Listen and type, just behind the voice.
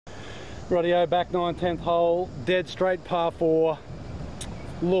Rightio, back 9, 10th hole, dead straight par 4.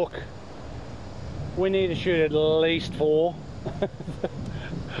 Look, we need to shoot at least 4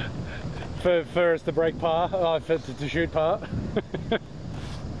 for us to break par, to shoot par.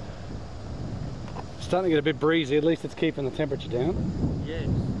 Starting to get a bit breezy, at least it's keeping the temperature down. Yes.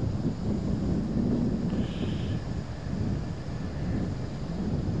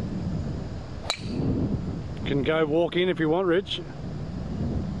 Can go walk in if you want, Rich.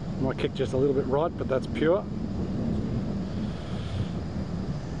 Might kick just a little bit right, but that's pure.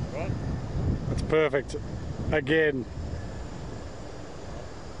 Right. That's perfect. Again.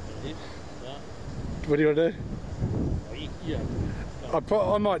 What do you want to do? Yeah.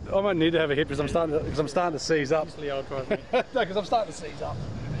 I might need to have a hit because I'm starting to seize up. Obviously, I'll try me. No, because I'm starting to seize up.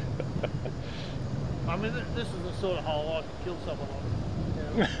 I mean, this is the sort of hole I could kill someone on.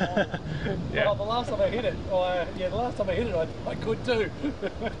 You know, Yeah. Well, the last time I hit it, I could too.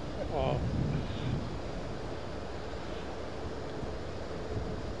 Oh.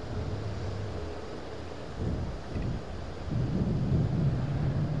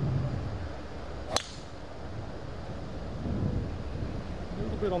 A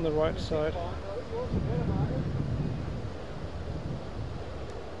little bit on the right side.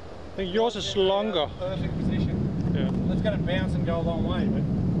 I think yours is longer. Perfect position. Yeah. Let's get it bounce and go a long way, but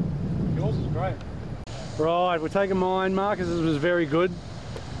yours is great. Right, we're taking mine. Marcus's was very good.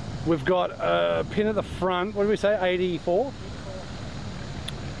 We've got a pin at the front. What did we say? 84?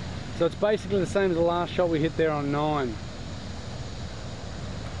 So it's basically the same as the last shot we hit there on 9.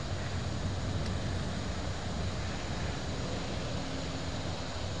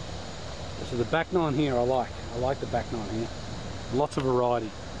 So the back 9 here I like the back 9 here. Lots of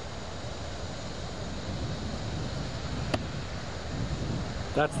variety.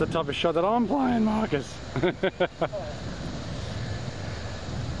 That's the type of shot that I'm playing, Marcus.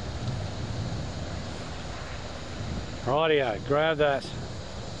 Rightio, grab that.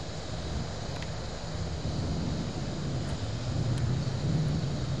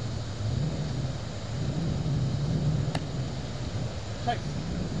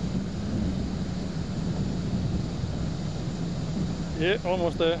 Yeah,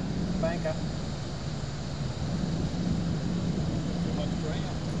 almost there. Banker.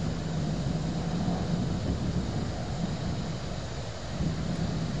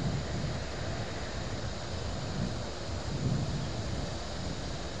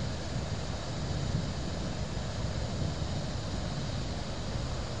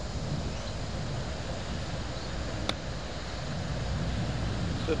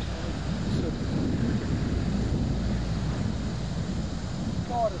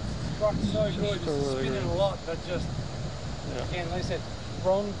 God, it's struck so good, just spinning a lot, but just, again, like I said,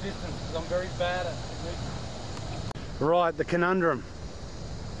 wrong distance, because I'm very bad at it. Right, the conundrum.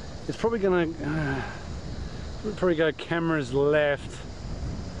 It's probably going to, we'll probably go cameras left,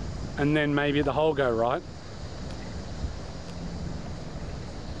 and then maybe the hole go right.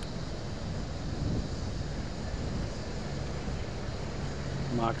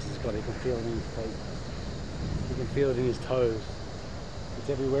 Marcus has got it, he can feel it in his feet. He can feel it in his toes. It's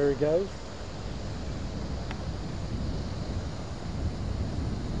everywhere he goes.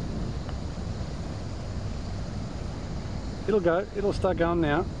 It'll go, it'll start going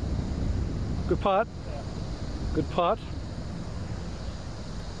now. Good putt. Yeah. Good putt.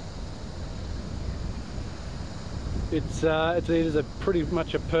 It is a pretty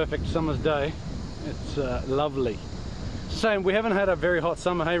much a perfect summer's day. It's lovely. Same, we haven't had a very hot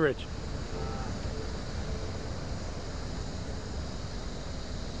summer, hey Rich?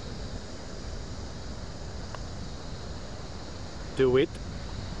 Do it.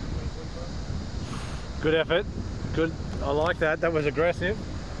 Good effort. Good. I like that. That was aggressive.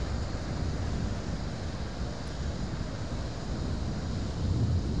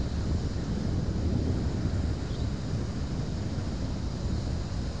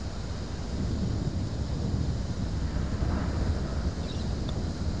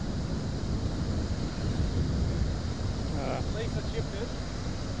 At least I chipped it.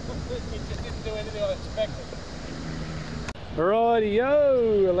 It just didn't do anything I expected.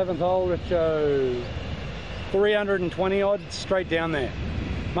 Rightio, 11th hole, Richo. 320 odd, straight down there.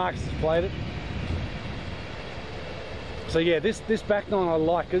 Marcus has played it. So yeah, this back 9 I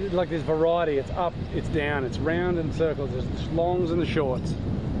like there's variety. It's up, it's down, it's round and circles, there's the longs and the shorts.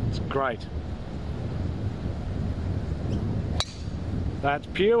 It's great. That's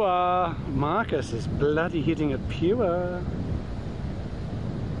pure. Marcus is bloody hitting it pure.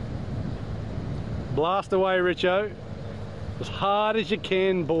 Blast away, Richo. As hard as you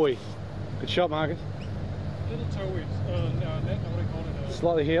can, boy. Good shot, Marcus. Little toe is, what do you call it?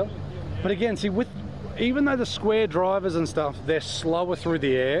 Slightly heel. But again, see, even though the square drivers and stuff, they're slower through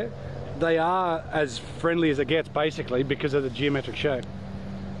the air, they are as friendly as it gets, basically, because of the geometric shape.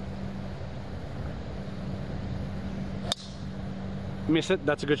 Miss it.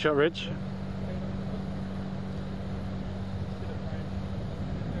 That's a good shot, Rich.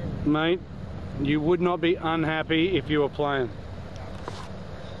 Mate, you would not be unhappy if you were playing.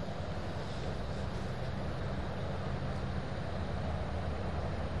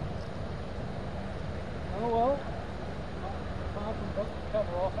 Oh well, apart from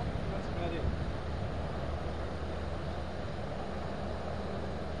cover off it, that's about it.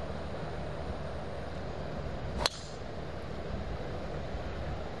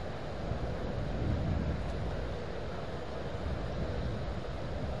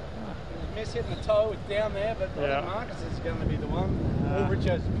 Miss hitting the toe, it's down there, but I think Marcus is going to be the one. All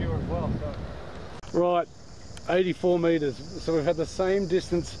Richo's pure as well. So. Right, 84 metres. So we've had the same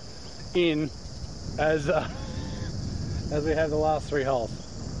distance in as we have the last 3 holes.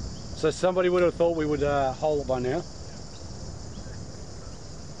 So somebody would have thought we would hole it by now.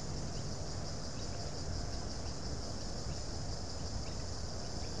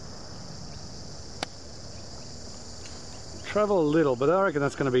 Travel a little, but I reckon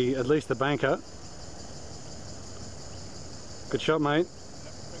that's going to be at least the banker. Good shot, mate.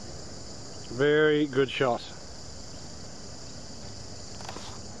 Very good shot.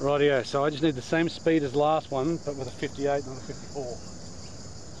 Rightio, so I just need the same speed as last one, but with a 58, not a 54.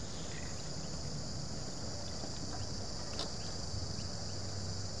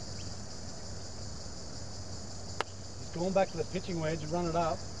 Just going back to the pitching wedge, run it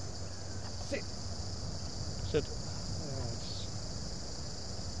up. Sit. Sit.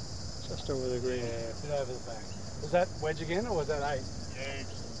 Just over the green. Yeah, sit over the back. Was that wedge again, or was that 8? Yeah,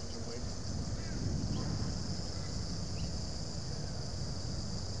 just a wedge.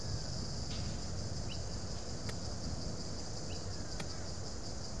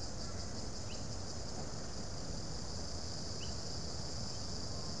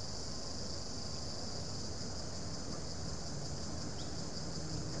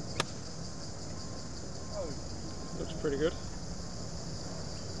 Looks pretty good.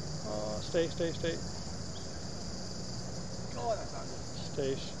 Stay. Oh, that's ugly.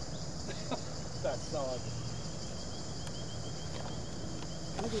 Stay. That's so ugly.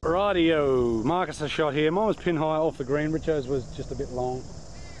 Rightio, Marcus a shot here. Mine was pin high off the green. Richo's was just a bit long.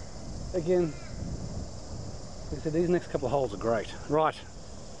 Again, like I said, these next couple of holes are great. Right,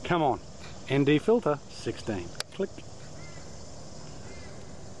 come on. ND filter, 16. Click.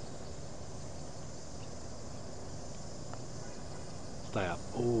 Stay up.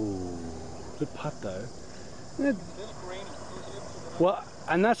 Ooh, good putt though. Well,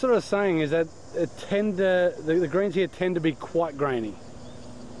 and that's what I was saying, is that the greens here tend to be quite grainy.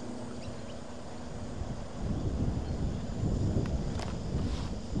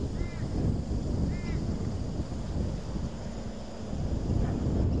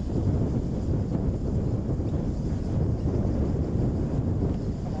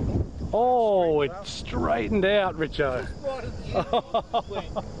 Oh, it straightened out, Richo.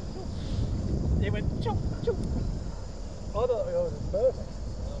 It went chop, chop. I thought it was perfect.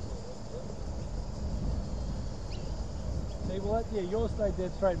 See, well, yeah, yours stayed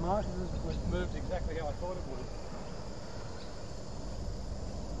dead straight. Marcus was moved exactly how I thought it would.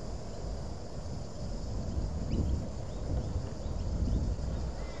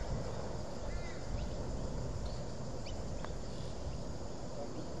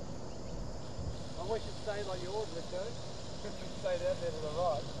 I wish it stayed like yours, Richo. It stayed out there to the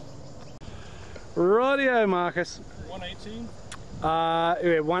right. Rightio, Marcus. 118.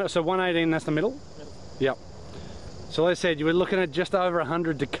 So 118, that's the middle? Yep. So like I said, you were looking at just over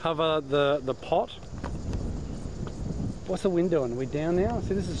 100 to cover the pot. What's the wind doing? Are we down now?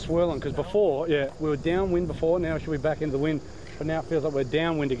 See, this is swirling, because before, yeah, we were downwind before, now we should be back into the wind, but now it feels like we're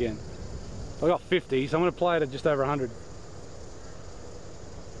downwind again. I got 50, so I'm going to play it at just over 100.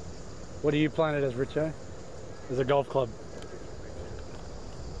 What are you playing it as, Richo? As a golf club?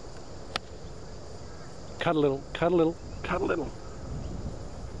 Cut a little, cut a little, cut a little.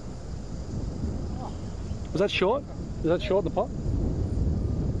 Was that short? Was that short, the pot? I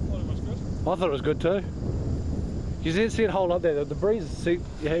thought it was good. I thought it was good too. You see it hold up there. The breeze, see,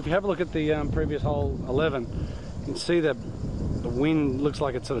 if you have a look at the previous hole 11, you can see that the wind looks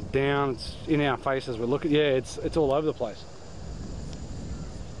like it's sort of down. It's in our faces. We're looking, yeah, it's all over the place.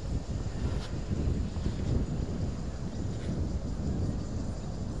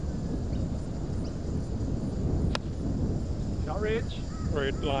 Shot, Rich.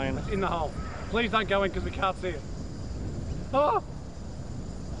 Red line. It's in the hole. Please don't go in because we can't see it. Oh!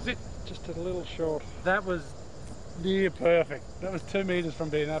 Zip. Just a little short. That was near perfect. That was 2 metres from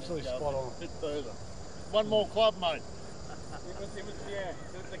being absolutely spot on. A bit further. One more club, mate. It was yeah.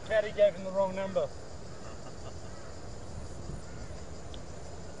 The caddy gave him the wrong number.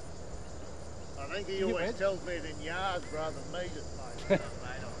 I think he always tells me it in yards rather than metres, mate.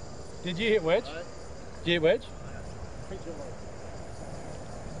 Did you hit wedge? Right? Did you hit wedge?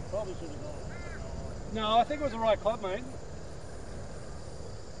 Probably should have gone. No, I think it was the right club, mate.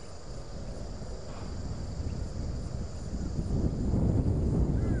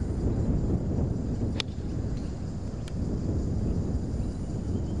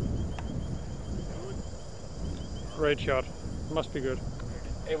 Great shot. Must be good.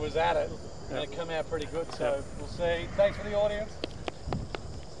 It was at it, and it came out pretty good, so we'll see. Thanks for the audience.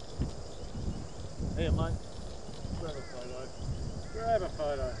 Here, mate. Grab a photo. Grab a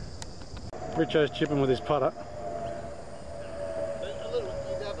photo. Richo's chipping with his putter.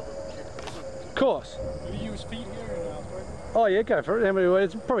 Of course. Do you use feet here in Australia? Oh yeah, go for it. Anyway,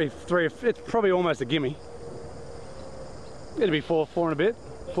 it's probably three. It's probably almost a gimme. It'll be four and a bit.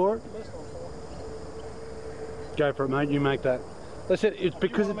 For it. Go for it, mate. You make that. That's it. It's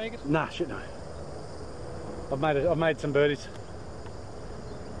because you wanna make it? Nah, shit, no. I've made some birdies.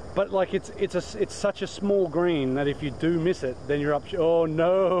 But like it's such a small green that if you do miss it, then you're up. Oh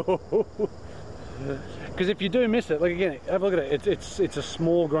no! Because if you do miss it, like again, have a look at it. It's a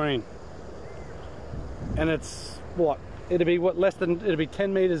small green, and it's what? It'll be it'll be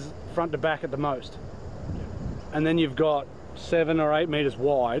 10 meters front to back at the most, and then you've got 7 or 8 meters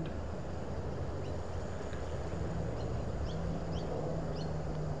wide.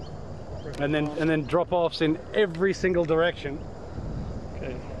 And then drop offs in every single direction.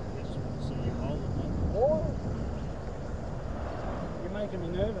 Okay. You're making me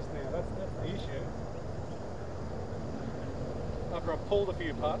nervous now. That's the issue. After I've pulled a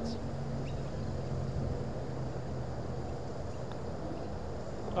few putts.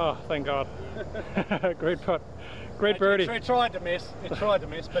 Oh, thank God. Great putt. Great birdie. It tried to miss. It tried to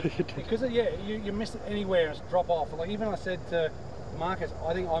miss, but because you miss it anywhere, it's drop off. Like even I said to Marcus,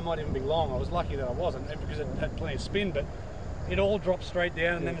 I think I might even be long. I was lucky that I wasn't, because it had plenty of spin, but it all drops straight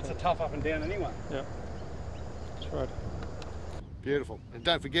down, and then it's a tough up and down anyway. Yeah, that's right. Beautiful. And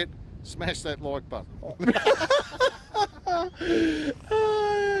don't forget, smash that like button. You're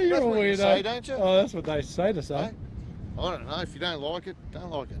a weirdo. Say, don't you? Oh, that's what they say to say. Hey? I don't know. If you don't like it,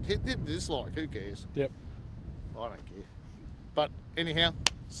 don't like it. Hit dislike. Who cares? Yep. I don't care. But anyhow,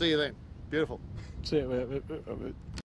 see you then. Beautiful. See you.